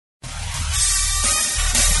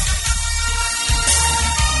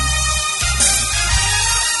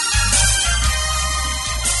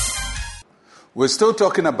We're still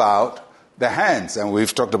talking about the hands, and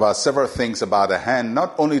we've talked about several things about the hand.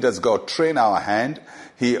 Not only does God train our hand,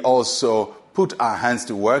 He also put our hands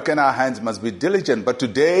to work, and our hands must be diligent. But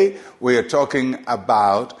today we are talking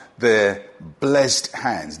about the blessed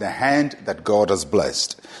hands, the hand that God has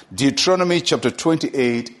blessed. Deuteronomy chapter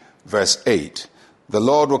 28, verse 8. The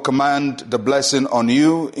Lord will command the blessing on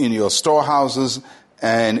you in your storehouses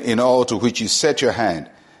and in all to which you set your hand,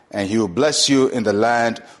 and He will bless you in the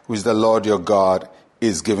land which the Lord your God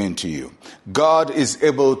is giving to you. God is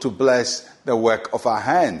able to bless the work of our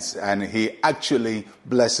hands, and He actually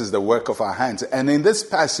blesses the work of our hands. And in this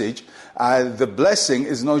passage, the blessing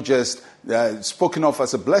is not just spoken of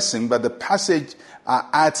as a blessing, but the passage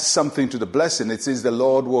adds something to the blessing. It says the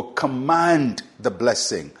Lord will command the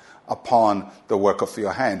blessing upon the work of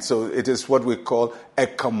your hands. So it is what we call a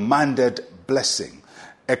commanded blessing.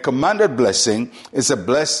 A commanded blessing is a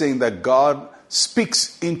blessing that God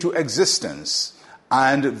speaks into existence.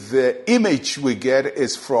 And the image we get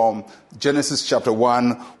is from Genesis chapter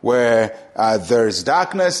 1, where there is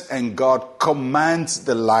darkness and God commands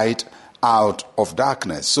the light out of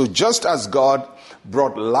darkness. So just as God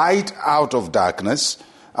brought light out of darkness,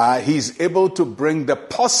 He's able to bring the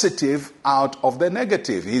positive out of the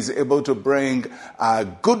negative. He's able to bring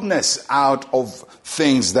goodness out of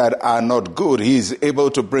things that are not good. He's able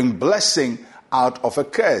to bring blessing out of a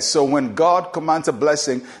curse. So when God commands a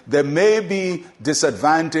blessing, there may be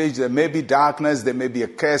disadvantage, there may be darkness, there may be a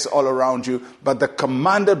curse all around you, but the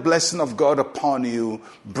commanded blessing of God upon you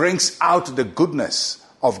brings out the goodness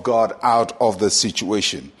of God out of the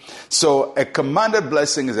situation. So a commanded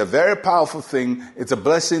blessing is a very powerful thing. It's a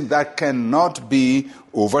blessing that cannot be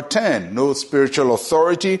overturned. No spiritual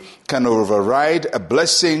authority can override a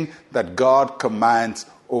blessing that God commands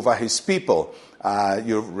over His people.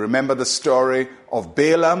 You remember the story of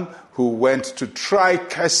Balaam, who went to try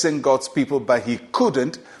cursing God's people, but he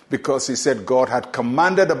couldn't because he said God had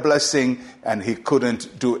commanded a blessing and he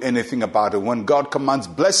couldn't do anything about it. When God commands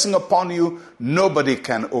blessing upon you, nobody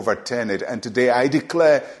can overturn it. And today I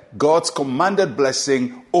declare God's commanded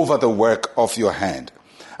blessing over the work of your hand.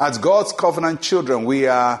 As God's covenant children, we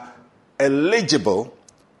are eligible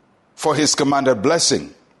for His commanded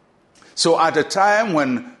blessing. So at a time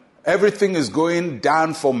when everything is going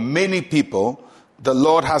down for many people, the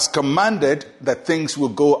Lord has commanded that things will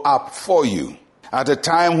go up for you. At a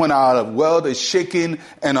time when our world is shaking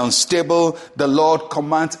and unstable, the Lord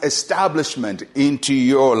commands establishment into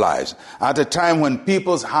your lives. At a time when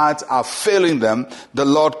people's hearts are failing them, the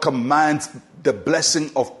Lord commands the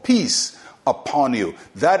blessing of peace upon you.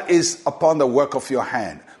 That is upon the work of your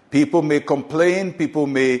hand. People may complain, people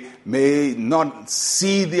may not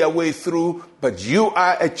see their way through, but you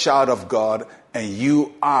are a child of God and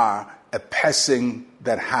you are a person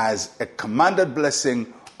that has a commanded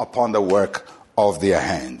blessing upon the work of their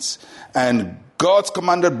hands. And God's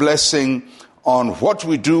commanded blessing on what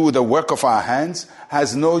we do with the work of our hands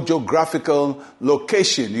has no geographical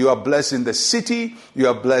location. You are blessed in the city, you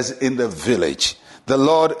are blessed in the village. The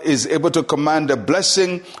Lord is able to command a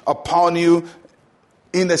blessing upon you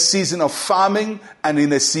in a season of farming and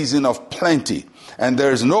in a season of plenty. And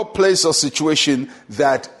there is no place or situation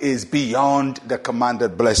that is beyond the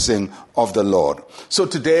commanded blessing of the Lord. So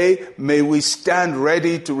today, may we stand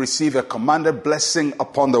ready to receive a commanded blessing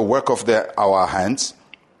upon the work of our hands.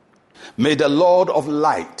 May the Lord of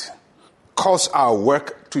light cause our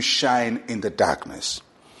work to shine in the darkness.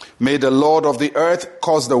 May the Lord of the earth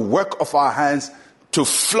cause the work of our hands to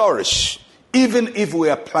flourish, even if we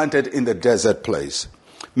are planted in the desert place.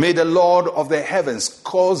 May the Lord of the heavens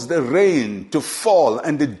cause the rain to fall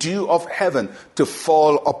and the dew of heaven to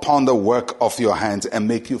fall upon the work of your hands and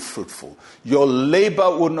make you fruitful. Your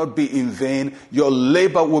labor will not be in vain. Your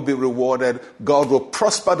labor will be rewarded. God will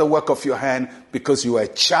prosper the work of your hand because you are a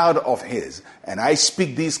child of His. And I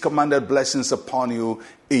speak these commanded blessings upon you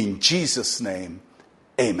in Jesus' name.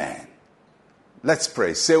 Amen. Let's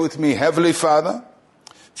pray. Say with me, Heavenly Father,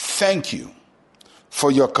 thank you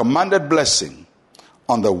for your commanded blessing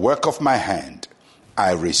on the work of my hand.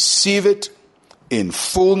 I receive it in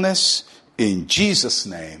fullness in Jesus'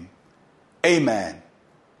 name. Amen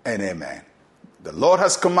and amen. The Lord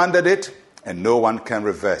has commanded it and no one can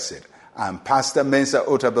reverse it. I'm Pastor Mensa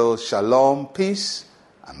Otabil. Shalom, peace,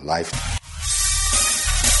 and life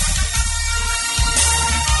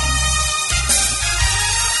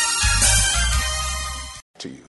to you.